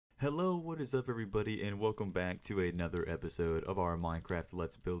Hello, what is up everybody, and welcome back to another episode of our Minecraft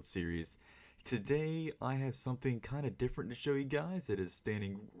Let's Build series. Today, I have something kind of different to show you guys. It is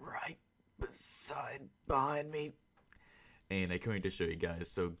standing right behind me, and I'm going to show you guys.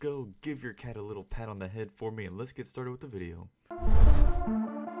 So go give your cat a little pat on the head for me, and let's get started with the video.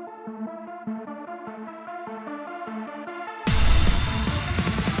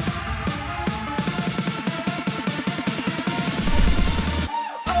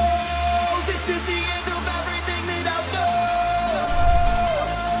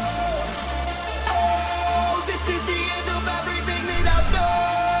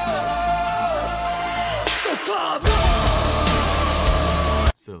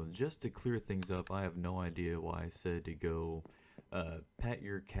 So just to clear things up, I have no idea why I said to go pat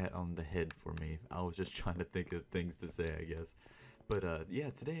your cat on the head for me. I was just trying to think of things to say, I guess. But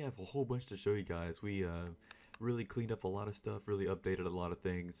yeah, today I have a whole bunch to show you guys. We really cleaned up a lot of stuff, really updated a lot of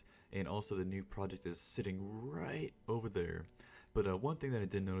things, and also the new project is sitting right over there. But one thing that I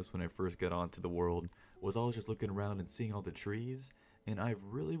did notice when I first got onto the world was I was just looking around and seeing all the trees, and I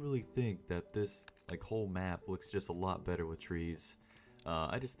really think that this whole map looks just a lot better with trees.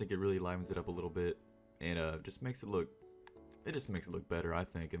 I just think it really livens it up a little bit, and just makes it look better, I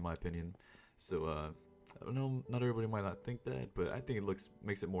think, in my opinion. So I don't know, not everybody might not think that, but I think it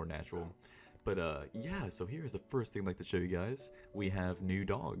makes it more natural. But yeah, so here's the first thing I'd like to show you guys. We have new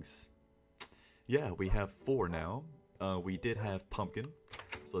dogs. Yeah, we have 4 now. We did have Pumpkin,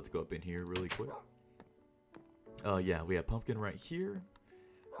 so let's go up in here really quick. Yeah, we have Pumpkin right here.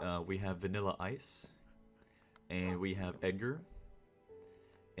 We have Vanilla Ice, and we have Edgar.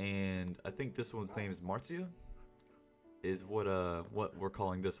 And I think this one's name is Marzia, is what we're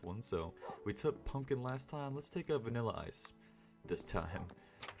calling this one. So we took Pumpkin last time. Let's take a Vanilla Ice this time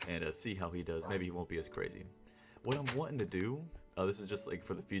and see how he does. Maybe he won't be as crazy. What I'm wanting to do, this is just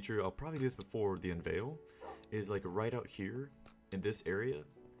for the future. I'll probably do this before the unveil. Is right out here in this area,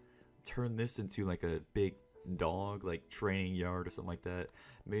 turn this into a big dog training yard or something like that.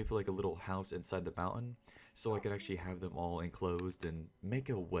 Maybe put a little house inside the mountain, so I could actually have them all enclosed and make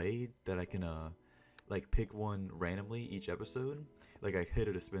a way that I can pick one randomly each episode. I hit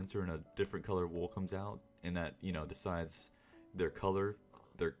a dispenser and a different color wool comes out, and that decides their collar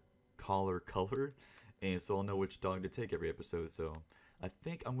color, and so I'll know which dog to take every episode. So I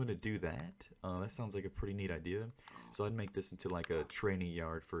think I'm gonna do that. That sounds like a pretty neat idea. So I'd make this into a training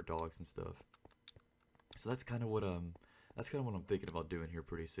yard for dogs and stuff. So that's kind of what I'm thinking about doing here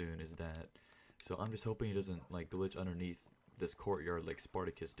pretty soon, is that. So I'm just hoping he doesn't glitch underneath this courtyard like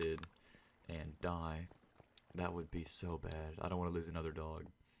Spartacus did and die. That would be so bad. I don't want to lose another dog.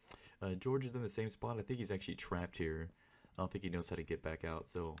 George is in the same spot. I think he's actually trapped here. I don't think he knows how to get back out,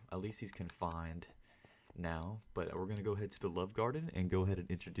 so at least he's confined now. But we're gonna go ahead to the Love Garden and go ahead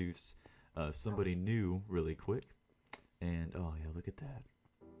and introduce somebody new really quick. And oh yeah, look at that.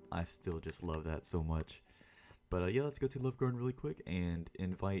 I still just love that so much. But yeah, let's go to Love Garden really quick and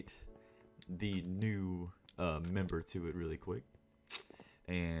invite the new member to it really quick,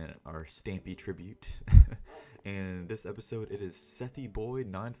 and our Stampy tribute. And this episode, it is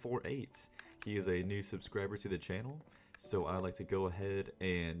SethyBoy948. He is a new subscriber to the channel, so I'd like to go ahead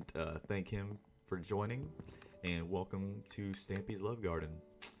and thank him for joining, and welcome to Stampy's Love Garden.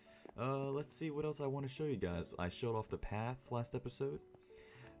 Let's see what else I want to show you guys. I showed off the path last episode,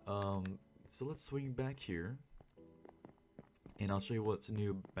 so let's swing back here. And I'll show you what's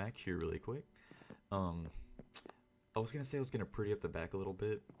new back here really quick. I was going to say I was going to pretty up the back a little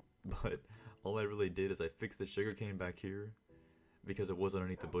bit, but all I really did is I fixed the sugarcane back here because it was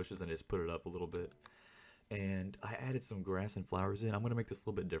underneath the bushes, and I just put it up a little bit. And I added some grass and flowers in. I'm going to make this a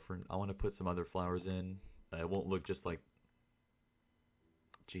little bit different. I want to put some other flowers in. It won't look just like...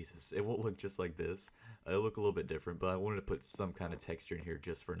 Jesus, it won't look just like this. It'll look a little bit different, but I wanted to put some kind of texture in here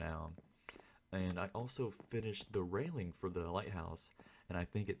just for now. And I also finished the railing for the lighthouse, and I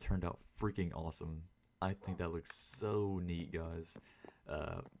think it turned out freaking awesome. I think that looks so neat, guys.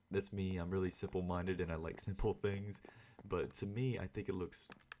 That's me. I'm really simple-minded, and I like simple things. But to me, I think it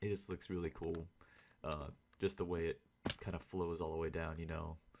just looks really cool. Just the way it kind of flows all the way down, you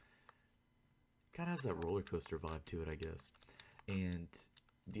know. Kind of has that roller coaster vibe to it, I guess. And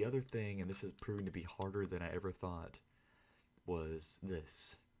the other thing, and this is proving to be harder than I ever thought, was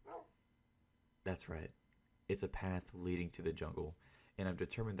this. That's right. It's a path leading to the jungle. And I've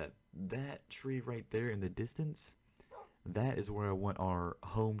determined that that tree right there in the distance, that is where I want our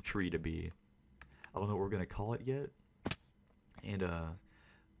home tree to be. I don't know what we're going to call it yet. And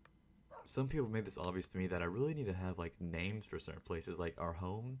some people made this obvious to me that I really need to have names for certain places, like our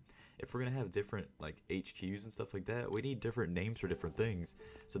home. if we're gonna have different like HQs and stuff like that, we need different names for different things.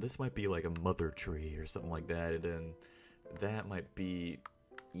 So this might be like a mother tree or something like that, and then that might be,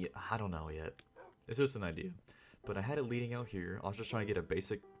 yeah, I don't know yet. It's just an idea. But I had it leading out here. I was just trying to get a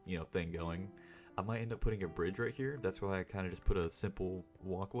basic, thing going. I might end up putting a bridge right here. That's why I kind of just put a simple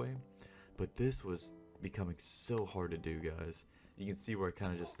walkway. But this was becoming so hard to do, guys. You can see where I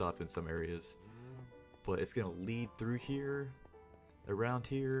kind of just stopped in some areas. But it's going to lead through here, around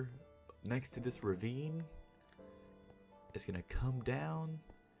here, next to this ravine. It's going to come down.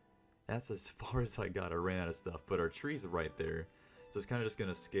 That's as far as I got. I ran out of stuff. But our tree's right there. So it's kind of just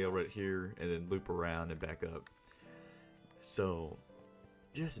going to scale right here and then loop around and back up. So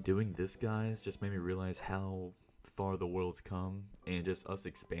just doing this, guys, just made me realize how far the world's come and just us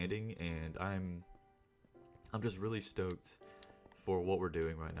expanding, and I'm just really stoked for what we're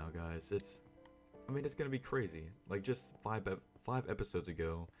doing right now, guys. It's gonna be crazy. Like just five episodes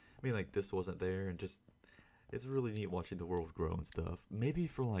ago, like this wasn't there, and just it's really neat watching the world grow and stuff. Maybe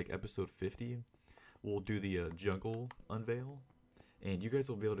for like episode 50, we'll do the jungle unveil, and you guys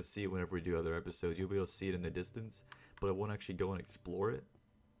will be able to see it whenever we do other episodes. You'll be able to see it in the distance, but I won't actually go and explore it.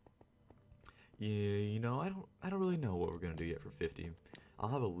 Yeah, I don't really know what we're gonna do yet for 50. I'll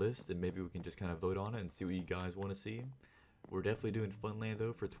have a list, and maybe we can just kind of vote on it and see what you guys want to see. We're definitely doing Funland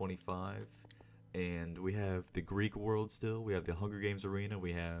though for 25, and we have the Greek world still. We have the Hunger Games arena.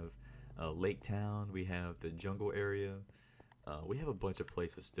 We have Lake Town. We have the jungle area. We have a bunch of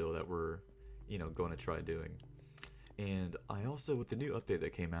places still that we're, going to try doing. And I also, with the new update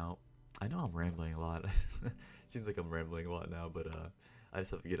that came out, I know I'm rambling a lot. Seems like I'm rambling a lot now, but I just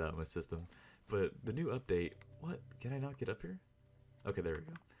have to get it out of my system. But the new update, what? Can I not get up here? Okay, there we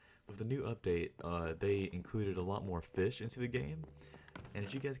go. With the new update, they included a lot more fish into the game. And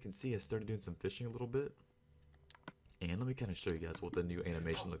as you guys can see, I started doing some fishing a little bit. And let me kind of show you guys what the new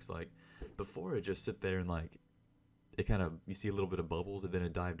animation looks like. Before, it just sit there and like, it kind of, you see a little bit of bubbles and then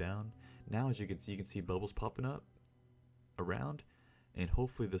it dive down. Now, as you can see bubbles popping up around. And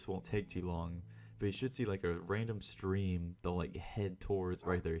hopefully this won't take too long. But you should see like a random stream that'll like head towards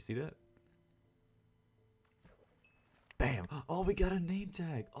right there. You see that? Bam! Oh, we got a name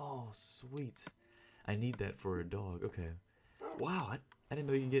tag. Oh, sweet. I need that for a dog. Okay. Wow, I didn't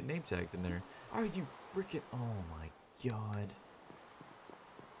know you can get name tags in there. Are you freaking... Oh my god.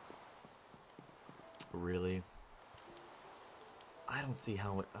 Really? I don't see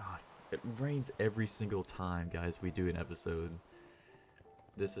how it... it rains every single time, guys, we do an episode.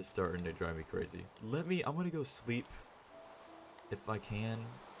 This is starting to drive me crazy. I'm gonna go sleep if I can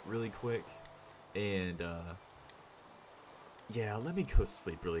really quick. And, yeah, let me go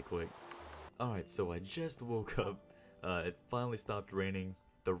sleep really quick. Alright, so I just woke up. It finally stopped raining.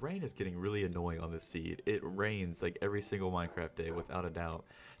 The rain is getting really annoying on this seed. It rains like every single Minecraft day, without a doubt.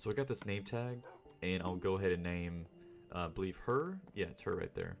 So I got this name tag, and I'll go ahead and name, I believe her. Yeah, it's her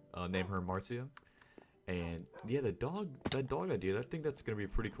right there. Name her Marcia. And yeah, that dog idea, I think that's going to be a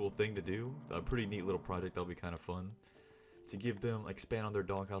pretty cool thing to do. A pretty neat little project that'll be kind of fun. To give them, expand on their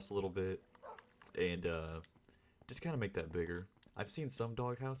doghouse a little bit. And, just kind of make that bigger. I've seen some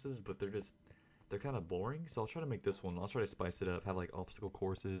dog houses, but they're kind of boring, so I'll try to make this one. I'll try to spice it up, have like obstacle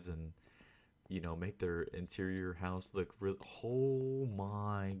courses, and make their interior house look real. Oh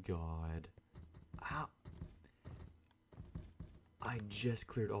my god. How? I just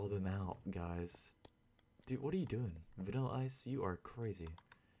cleared all of them out, guys. Dude, what are you doing? Vanilla Ice, you are crazy.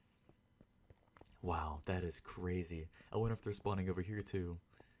 Wow, that is crazy. I wonder if they're spawning over here too.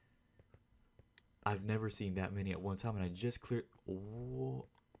 I've never seen that many at one time, and I just cleared... Whoa.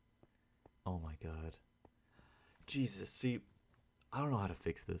 Oh my god. Jesus, see, I don't know how to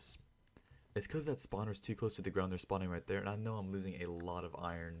fix this. It's because that spawner's too close to the ground. They're spawning right there, and I know I'm losing a lot of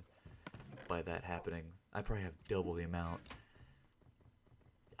iron by that happening. I probably have double the amount.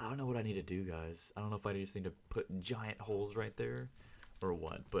 I don't know what I need to do, guys. I don't know if I just need to put giant holes right there or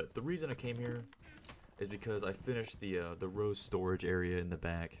what. But the reason I came here is because I finished the rose storage area in the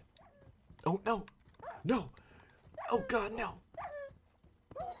back. Oh, no! No! Oh, God, no!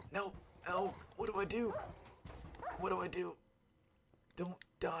 No! No! What do I do? What do I do? Don't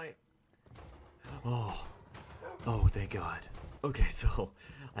die. Oh. Oh, thank God. Okay, so...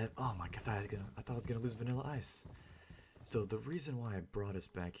 oh my God, I thought I was gonna lose Vanilla Ice. So the reason why I brought us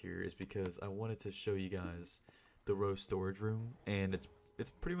back here is because I wanted to show you guys the rose storage room, and it's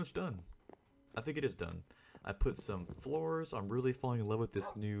pretty much done. I think it is done. I put some floors. I'm really falling in love with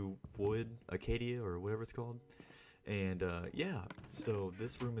this new wood, Acacia, or whatever it's called. And, yeah, so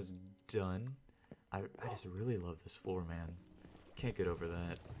this room is done. I just really love this floor, man. Can't get over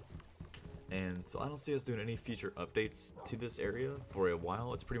that. And so I don't see us doing any future updates to this area for a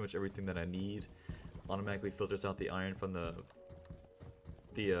while. It's pretty much everything that I need. Automatically filters out the iron from the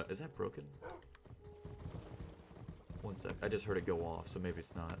is that broken? One sec. I just heard it go off, so maybe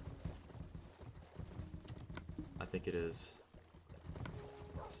it's not. I think it is.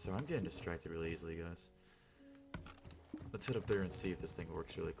 So I'm getting distracted really easily, guys. Let's head up there and see if this thing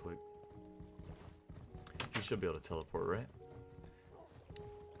works really quick. You should be able to teleport, right?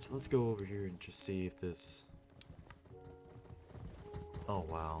 So let's go over here and just see if this... Oh,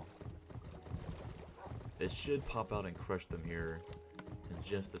 wow. It should pop out and crush them here in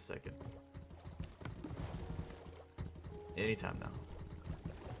just a second. Anytime now.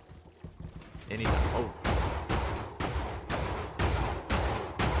 Anytime. Oh!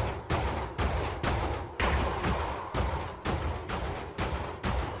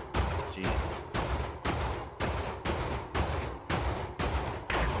 Jeez.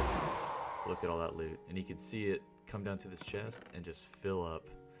 Look at all that loot. And you can see it come down to this chest and just fill up.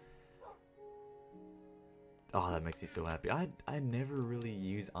 Oh, that makes me so happy. I never really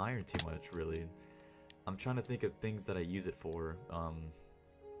use iron too much, really. I'm trying to think of things that I use it for.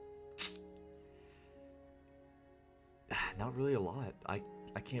 Not really a lot. I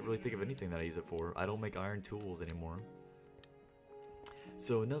can't really think of anything that I use it for. I don't make iron tools anymore.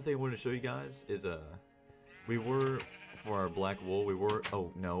 So another thing I wanted to show you guys is we were, for our black wool, we were,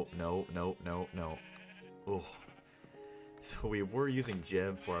 oh no. Oh. So we were using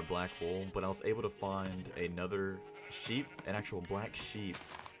Jeb for our black wool, but I was able to find another sheep, an actual black sheep,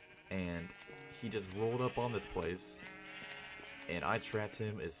 and he just rolled up on this place, and I trapped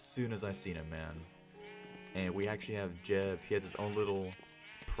him as soon as I seen him, man. And we actually have Jeb. He has his own little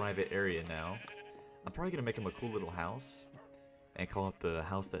private area now. I'm probably gonna make him a cool little house and call it the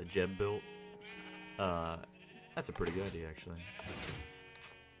house that Jeb built. That's a pretty good idea, actually.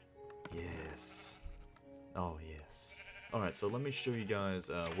 Yes. Oh, yes. Alright, so let me show you guys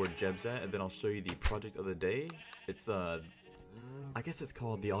where Jeb's at, and then I'll show you the project of the day. It's, I guess it's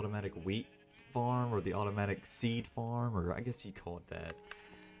called the automatic wheat farm, or the automatic seed farm, or I guess you'd call it that.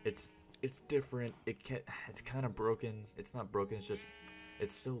 It's different. It's kind of broken. It's not broken, it's just,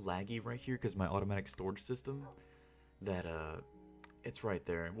 it's so laggy right here because my automatic storage system that, it's right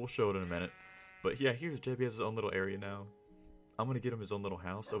there, and we'll show it in a minute. But yeah, here's Jeb. He has his own little area now. I'm gonna get him his own little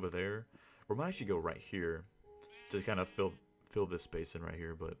house over there. Or I might actually go right here to kind of fill this space in right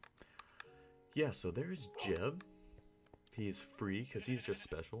here. But yeah, so there's Jeb. He is free because he's just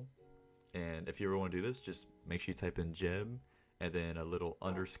special. And if you ever want to do this, just make sure you type in Jeb and then a little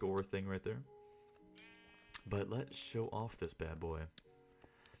underscore thing right there. But let's show off this bad boy.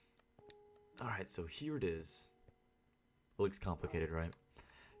 Alright, so here it is. It looks complicated, right?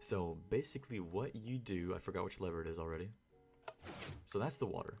 So basically what you do, I forgot which lever it is already. So that's the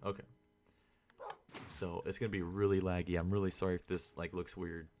water. Okay. So it's gonna be really laggy. I'm really sorry if this like looks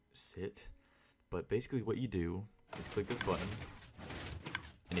weird. Sit. But basically what you do is click this button,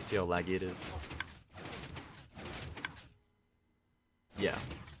 and you see how laggy it is? Yeah.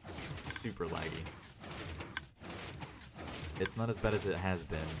 Super laggy. It's not as bad as it has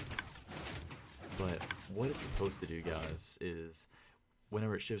been. But what it's supposed to do, guys, is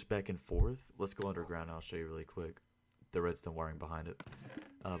whenever it shifts back and forth, let's go underground and I'll show you really quick the redstone wiring behind it.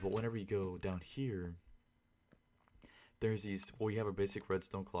 But whenever you go down here, there's these, well, you have a basic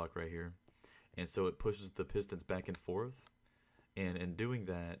redstone clock right here, and so it pushes the pistons back and forth, and in doing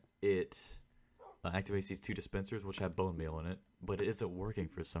that, it activates these two dispensers which have bone meal in it, but it isn't working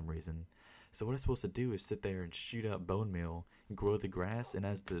for some reason. So what I'm supposed to do is sit there and shoot out bone meal and grow the grass, and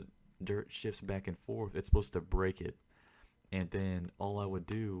as the dirt shifts back and forth, it's supposed to break it. And then all I would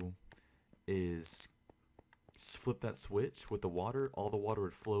do is flip that switch with the water. All the water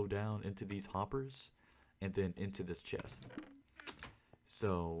would flow down into these hoppers and then into this chest.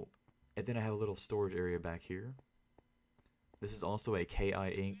 So, and then I have a little storage area back here. This is also a KI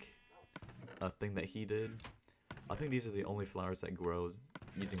Inc. Thing that he did. I think these are the only flowers that grow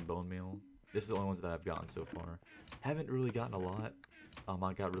using bone meal. This is the only ones that I've gotten so far. Haven't really gotten a lot.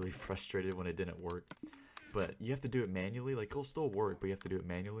 I got really frustrated when it didn't work. But you have to do it manually. Like, it'll still work, but you have to do it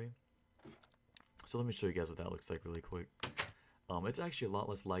manually. So let me show you guys what that looks like really quick. It's actually a lot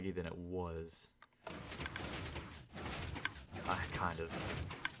less laggy than it was. Kind of.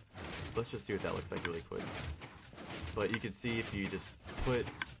 Let's just see what that looks like really quick. But you can see if you just put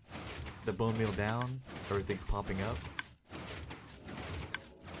the bone meal down, everything's popping up.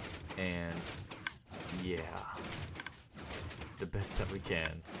 And yeah, the best that we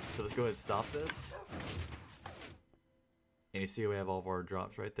can. So let's go ahead and stop this. And you see we have all of our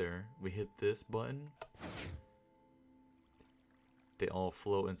drops right there. We hit this button. They all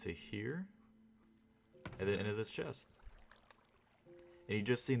flow into here. and then into this chest. And you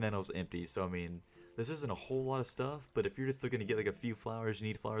just seen that it was empty, so I mean, this isn't a whole lot of stuff, but if you're just looking to get like a few flowers, you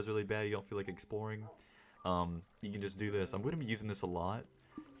need flowers really bad, you don't feel like exploring, you can just do this. I'm going to be using this a lot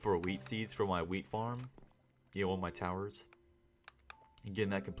for wheat seeds for my wheat farm, you know, on my towers, and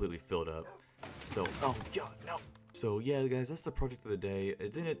getting that completely filled up. So, oh god, no! So yeah, guys, that's the project of the day.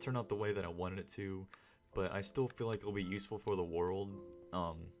 It didn't turn out the way that I wanted it to, but I still feel like it'll be useful for the world.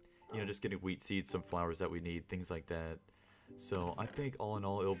 You know, just getting wheat seeds, some flowers that we need, things like that. So I think all in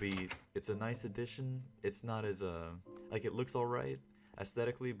all, it's a nice addition. It's not as like, it looks alright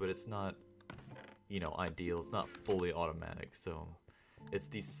aesthetically, but it's not, you know, ideal. It's not fully automatic. So it's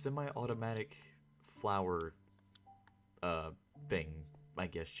the semi-automatic flower thing, I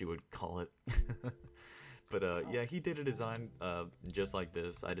guess you would call it. But yeah, he did a design just like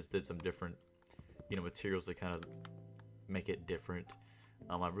this. I just did some different, you know, materials to kind of make it different.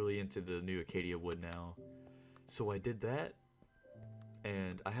 I'm really into the new Acacia wood now, so I did that,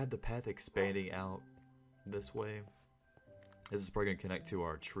 and I had the path expanding out this way. This is probably gonna connect to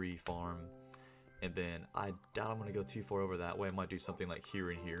our tree farm, and then I doubt I'm gonna go too far over that way. I might do something like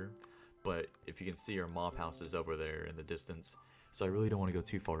here and here, but if you can see, our mob house is over there in the distance, so I really don't want to go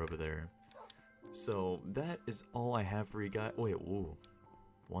too far over there. So that is all I have for you guys. Oh, wait, whoa,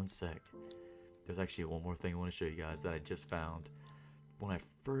 one sec. There's actually one more thing I want to show you guys that I just found. When I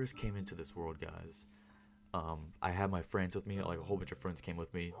first came into this world, guys, I had my friends with me, like a whole bunch of friends came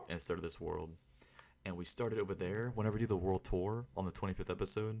with me and started this world. And we started over there. Whenever we do the world tour on the 25th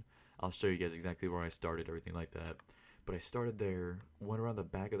episode, I'll show you guys exactly where I started, everything like that. But I started there, went around the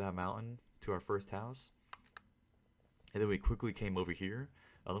back of that mountain to our first house, and then we quickly came over here.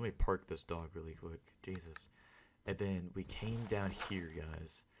 Let me park this dog really quick, Jesus. And then we came down here,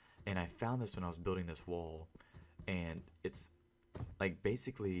 guys, and I found this when I was building this wall, and it's like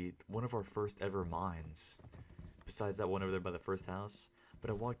basically one of our first ever mines, besides that one over there by the first house. But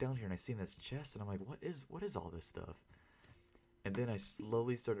I walked down here and I seen this chest, and I'm like, what is all this stuff? And then I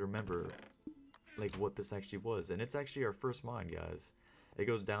slowly started to remember like what this actually was, and it's actually our first mine, guys. It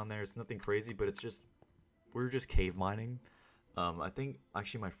goes down there. It's nothing crazy, but it's just, we're just cave mining. I think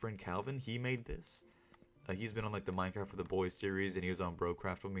actually my friend Calvin, he made this. He's been on like the Minecraft for the Boys series, and he was on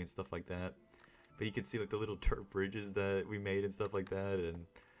Brocraft with me and stuff like that. But you can see like the little dirt bridges that we made and stuff like that, and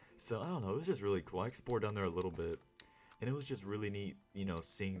so I don't know, it was just really cool. I explored down there a little bit, and it was just really neat, you know,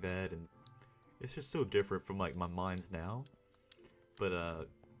 seeing that, and it's just so different from like my mines now. But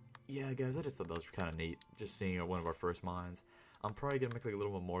yeah, guys, I just thought that was kind of neat, just seeing one of our first mines. I'm probably gonna make like a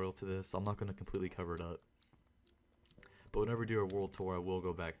little memorial to this. I'm not gonna completely cover it up, but whenever we do our world tour, I will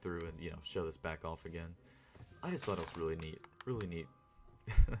go back through and, you know, show this back off again. I just thought it was really neat, really neat.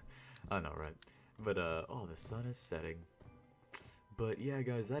 I know, right? But oh, the sun is setting. But yeah,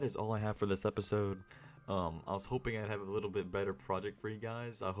 guys, that is all I have for this episode. I was hoping I'd have a little bit better project for you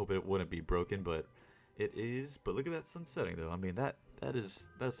guys. I hope it wouldn't be broken, but it is. But look at that sun setting, though. I mean, that's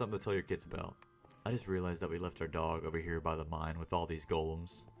something to tell your kids about. I just realized that we left our dog over here by the mine with all these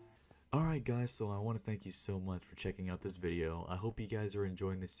golems. Alright guys, so I want to thank you so much for checking out this video. I hope you guys are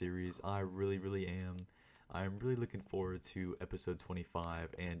enjoying this series. I really am. I'm really looking forward to episode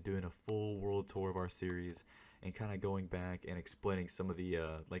 25 and doing a full world tour of our series and kind of going back and explaining some of the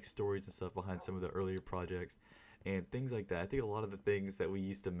like stories and stuff behind some of the earlier projects and things like that. I think a lot of the things that we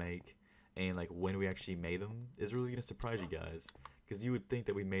used to make and like when we actually made them is really going to surprise you guys, because you would think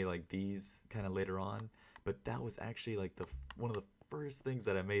that we made like these kind of later on, but that was actually like one of the first things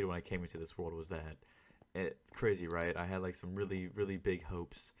that I made when I came into this world was that. It's crazy, right? I had like some really big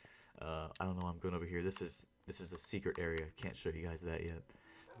hopes. I don't know, I'm going over here. This is a secret area. Can't show you guys that yet.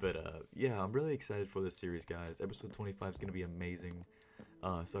 But yeah, I'm really excited for this series, guys. Episode 25 is going to be amazing.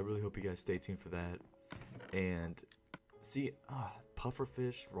 So I really hope you guys stay tuned for that. And see,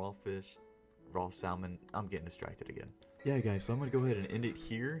 pufferfish, raw salmon. I'm getting distracted again. Yeah, guys, so I'm going to go ahead and end it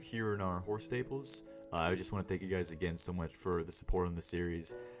here in our horse stables. I just want to thank you guys again so much for the support on the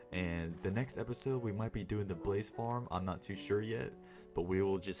series. And the next episode, we might be doing the Blaze Farm. I'm not too sure yet, but we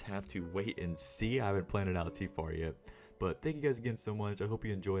will just have to wait and see. I haven't planned it out too far yet. But thank you guys again so much. I hope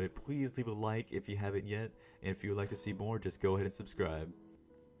you enjoyed it. Please leave a like if you haven't yet. And if you would like to see more, just go ahead and subscribe.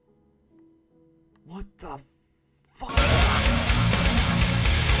 What the fuck?